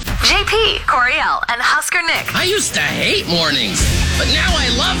JP, Coriel, and Husker Nick. I used to hate mornings, but now I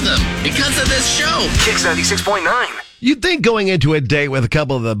love them because of this show. Kicks 96.9. You'd think going into a date with a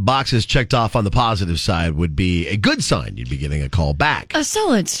couple of the boxes checked off on the positive side would be a good sign. You'd be getting a call back. A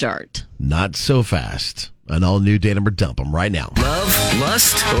solid start. Not so fast. An all-new Datum or Dump 'em right now. Love,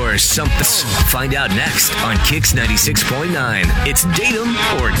 lust, or something? Find out next on Kicks 96.9. It's Datum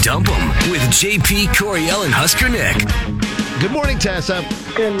or Dump 'em with JP, Coriel, and Husker Nick. Good morning, Tessa.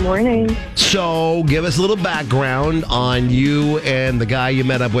 Good morning. So, give us a little background on you and the guy you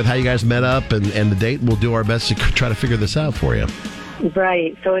met up with, how you guys met up, and the date. We'll do our best to try to figure this out for you.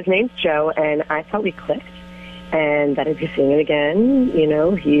 Right. So his name's Joe, and I thought we clicked, and that I'd be seeing it again. You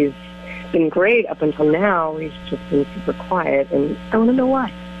know, he's been great up until now. He's just been super quiet, and I want to know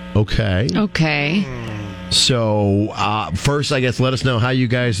why. Okay. So, first, I guess, let us know how you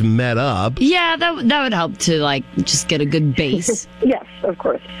guys met up. Yeah, that would help to, just get a good base. Yes, of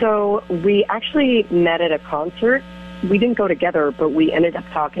course. So we actually met at a concert. We didn't go together, but we ended up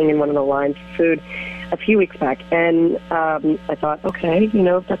talking in one of the lines of food a few weeks back. And I thought, okay,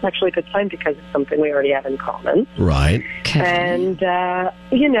 that's actually a good sign because it's something we already have in common. Right. Okay. And,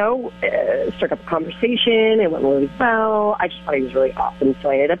 struck up a conversation. It went really well. I just thought he was really awesome. So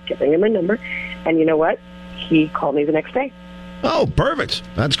I ended up giving him a number. And you know what? He called me the next day. Oh, perfect.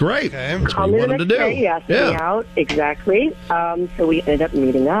 That's great. Okay. That's what Called you me the wanted next to do. day. He asked me out. Exactly. So we ended up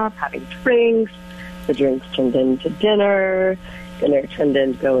meeting up, having drinks. The drinks turned into dinner. Dinner turned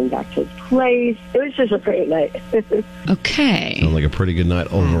into going back to his place. It was just a great night. Okay. Sounds like a pretty good night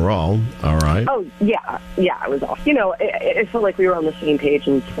overall. All right. Oh, yeah. Yeah, it was awesome. It felt like we were on the same page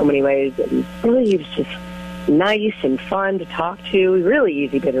in so many ways. And really, he was just nice and fun to talk to, really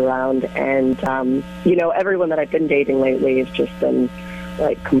easy to get around. And, everyone that I've been dating lately has just been,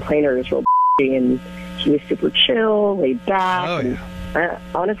 complainers real and he was super chill, laid back. Oh, and,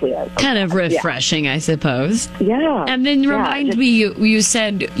 honestly, Kind of refreshing, I suppose. Yeah. And then remind me, you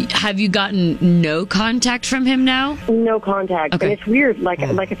said, have you gotten no contact from him now? No contact. Okay. And it's weird. Like I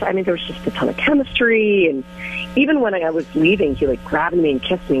said, there was just a ton of chemistry. And even when I was leaving, he grabbed me and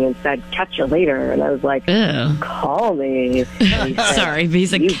kissed me and said, catch you later. And I was like, Ew. call me. And he said, Sorry, but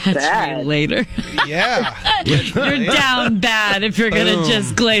he's like, "You catch bet." me later. Yeah. You're down bad if you're going to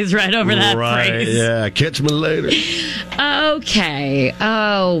just glaze right over that right. phrase. Yeah. Catch me later. Okay.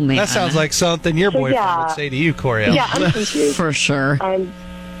 Oh, man. That sounds like something your boyfriend would say to you, Coriel. Yeah, I'm confused. For sure.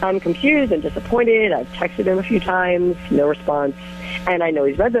 I'm confused and disappointed. I've texted him a few times, no response. And I know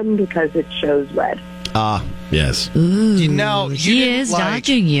he's read them because it shows red. Yes. Ooh, You he didn't is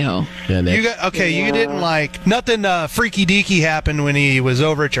dodging you. Yeah, Nick. You didn't nothing freaky deaky happened when he was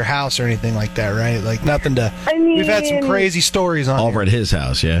over at your house or anything like that, right? Nothing to. We've had some crazy stories on Over here. at his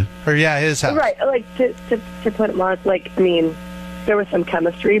house, yeah? Or his house. Right, to put it honest, there was some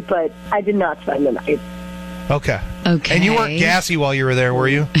chemistry, but I did not spend the night. Okay. Okay. And you weren't gassy while you were there, were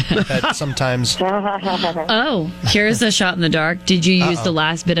you? That sometimes. Oh, here's a shot in the dark. Did you use the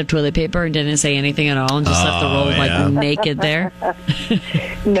last bit of toilet paper and didn't say anything at all and just left the roll naked there?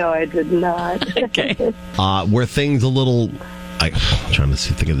 No, I did not. Okay. Were things a little... I'm trying to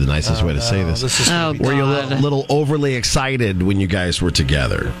think of the nicest way to say this. Were you a little overly excited when you guys were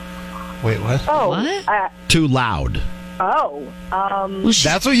together? Wait, what? Oh, What? Too loud?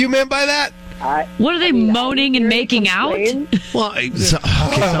 That's what you meant by that? What are they moaning and making out? Well,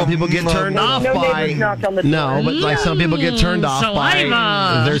 some people get turned off No by... neighbors knocked on the door. No, but some people get turned off by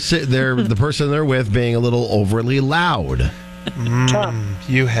the person they're with being a little overly loud.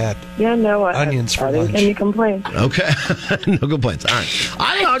 You had onions for I didn't lunch. get any complaints. Okay. No complaints. All right.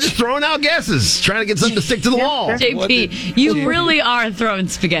 I don't know, just throwing out guesses, trying to get something to stick to the wall. JP, you really are throwing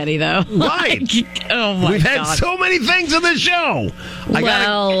spaghetti, though. Right. Oh, my We've God. had so many things on this show. I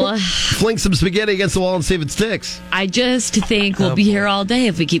gotta fling some spaghetti against the wall and see if it sticks. I just think we'll be here all day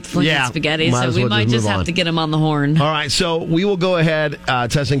if we keep flinging spaghetti, might so as we well might just just move have on. to get him on the horn. All right, so we will go ahead,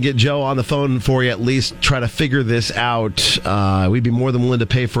 Tess, and get Joe on the phone for you, at least try to figure this out. We'd be more than willing to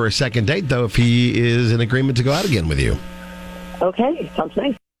pay for a second date, though, if he is in agreement to go out again with you. Okay, sounds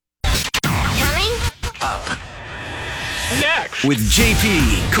nice. With JP,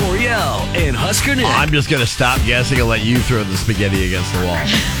 Coriel, and Husker Nick. I'm just going to stop guessing and let you throw the spaghetti against the wall.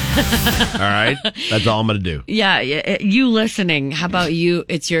 All right? That's all I'm going to do. Yeah, you listening, how about you?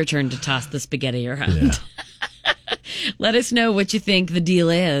 It's your turn to toss the spaghetti around. Yeah. Let us know what you think the deal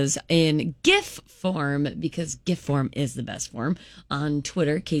is in GIF form, because GIF form is the best form. On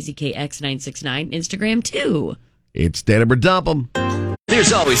Twitter, KZKX969, Instagram too. It's Datum or Dump 'em.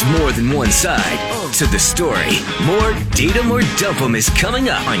 There's always more than one side to the story. More Datum or Dump 'em is coming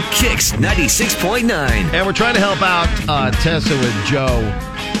up on Kicks 96.9. And we're trying to help out Tessa with Joe.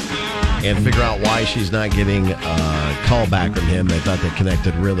 and figure out why she's not getting a call back from him. They thought they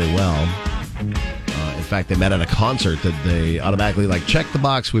connected really well. In fact, they met at a concert that they automatically check the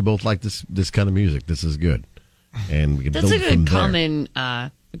box. We both like this kind of music. This is good, and we can That's build a from good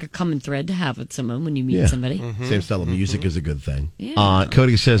there. common thread to have with someone when you meet somebody. Mm-hmm. Same style of music is a good thing. Yeah.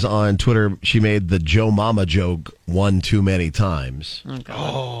 Cody says on Twitter she made the Joe Mama joke one too many times. Oh, God.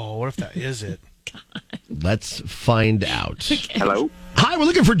 Oh, what if that is it? Let's find out. Hello? Hi, we're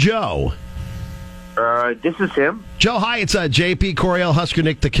looking for Joe. This is him. Joe, hi, it's JP Coriel, Husker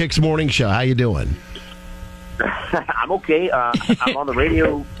Nick, the Kicks Morning Show. How you doing? I'm okay. I'm on the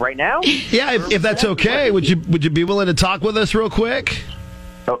radio right now. Yeah, if that's okay, would you be willing to talk with us real quick?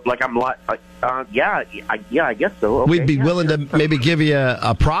 Yeah, I guess so. Okay, We'd be willing to maybe give you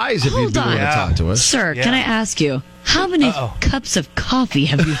a prize if you'd Hold be willing on. to talk to us. Sir, can I ask you, how many cups of coffee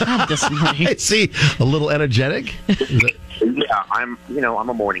have you had this morning? I see a little energetic. Yeah, I'm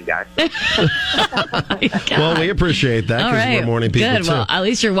a morning guy. Well, we appreciate that All because right. we're morning people Good. too. Well, at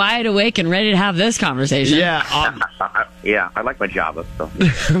least you're wide awake and ready to have this conversation. Yeah. Yeah, I like my Java. So.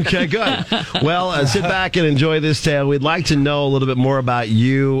 Okay, good. Well, sit back and enjoy this tale. We'd like to know a little bit more about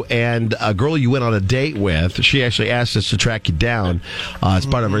you and a girl you went on a date with. She actually asked us to track you down as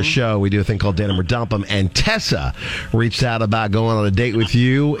part of our show. We do a thing called Date 'Em or Dump 'Em, and Tessa reached out about going on a date with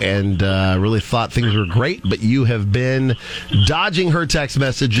you and really thought things were great, but you have been dodging her text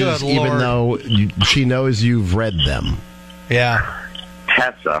messages Good even though she knows you've read them. Yeah.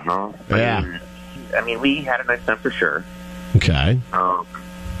 Tessa, huh? Yeah. I mean, we had a nice time for sure. Okay. I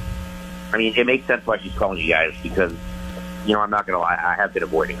mean, it makes sense why she's calling you guys because, I'm not going to lie, I have been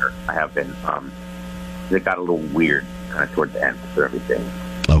avoiding her. I have been. It got a little weird kind of towards the end for everything.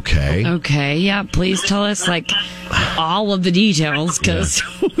 Okay. Okay, yeah, please tell us, all of the details, because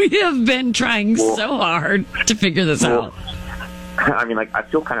we have been trying so hard to figure this out. I mean, I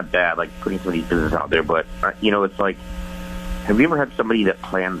feel kind of bad, putting some of these business out there, but, it's like, have you ever had somebody that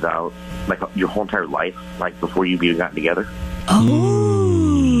plans out, your whole entire life, before you've even gotten together?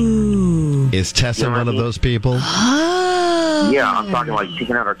 Oh. Is Tessa one of those people? Yeah, I'm talking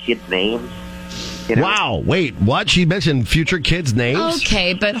picking out our kids' names. Wow. Wait, what? She mentioned future kids' names?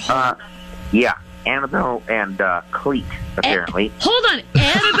 Okay, but Yeah, Annabelle and Cleet, apparently. hold on.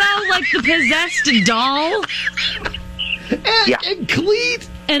 Annabelle, the possessed doll? And Cleet?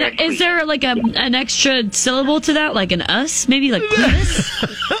 And is there an extra syllable to that, like an us? Maybe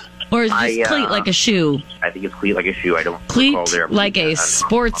Cletus? Or is just cleat like a shoe? I think it's cleat like a shoe. I don't Cleat recall there. like a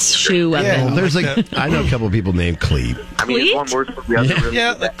sports shoe weapon. Well, there's I know a couple of people named Cleet. I mean, it's one word for the other. Really.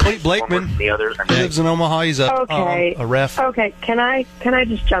 Yeah, Cleet Blakeman. The other. He lives in Omaha. He's a ref. Okay, can I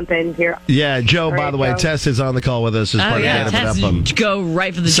just jump in here? Yeah, Joe, All by right, the way, Joe. Tess is on the call with us as part of Date 'Em or Dump 'Em. Go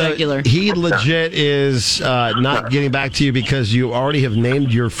right for the jugular. He legit is not getting back to you because you already have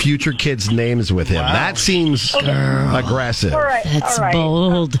named your future kids' names with him. Wow. That seems aggressive. All right, That's all right.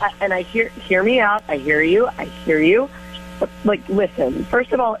 bold. And I hear me out. I hear you. But, listen,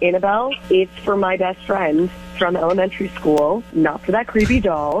 first of all, Annabelle, it's for my best friend from elementary school, not for that creepy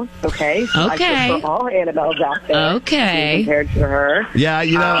doll, okay? Okay. For all Annabelles out there. Okay. Compared to her. Yeah,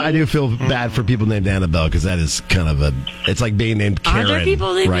 I do feel bad for people named Annabelle because that is kind of it's like being named Karen Are there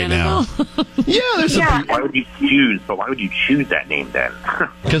people named right Annabelle? now. Yeah, there's some people. Why would you choose that name then?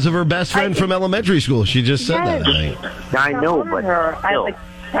 Because of her best friend from elementary school. She just said that, I think. I know, but her. still.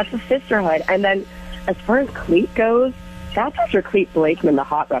 That's a sisterhood. And then, as far as Cleet goes, that's after Cleet Blakeman, the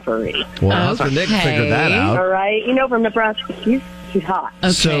hot referee. Well, Husker Nick figured that All out. right, from Nebraska. He's hot.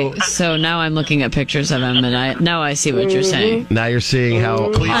 Okay, so now I'm looking at pictures of him, and I see what you're saying. Now you're seeing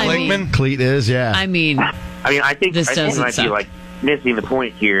how Cleet I Blakeman. Cleet is, yeah. I mean, I think This you doesn't might suck. be missing the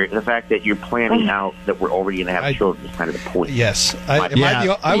point here. The fact that you're planning out that we're already going to have children is kind of the point. Yes. I was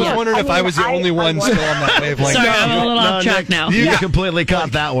Yeah. wondering if I was the only one still on that wavelength. sorry, I'm a little off track Nick, now. You completely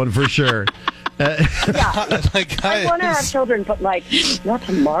caught that one for sure. I want to have children, but not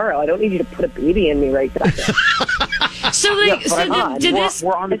tomorrow. I don't need you to put a baby in me right now. So, did this?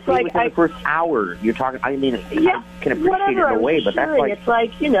 We're on the It's phone like within the first hour. You're talking. I mean, Yeah, I can appreciate whatever. it in a way, but sharing. that's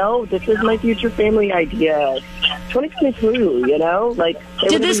It's this is my future family idea. 2022,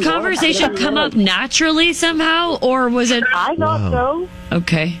 Did this conversation come up naturally somehow, or was it? I thought so.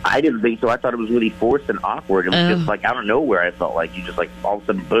 Okay. I didn't think so. I thought it was really forced and awkward. It was just out of nowhere. I felt like you just all of a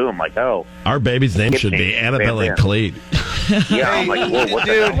sudden, boom, oh, Our baby's name should be Annabelle and Cleet. yeah. I'm like, whoa, what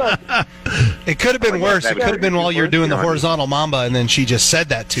the hell? It could have been worse. It could have been while you're doing the horizontal mamba, and then she just said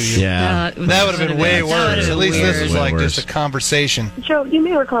that to you. Yeah. That would have been way worse. At least this was Way worse. just a conversation. Joe, you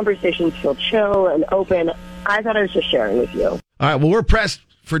made our conversations feel chill and open. I thought I was just sharing with you. All right, well, we're pressed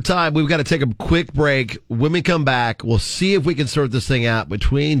for time. We've got to take a quick break. When we come back, we'll see if we can sort this thing out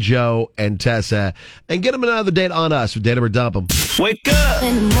between Joe and Tessa and get them another date on us. Date them or dump them. Wake up!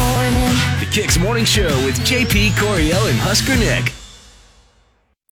 In the morning. The Kicks Morning Show with JP, Coriel, and Husker Nick.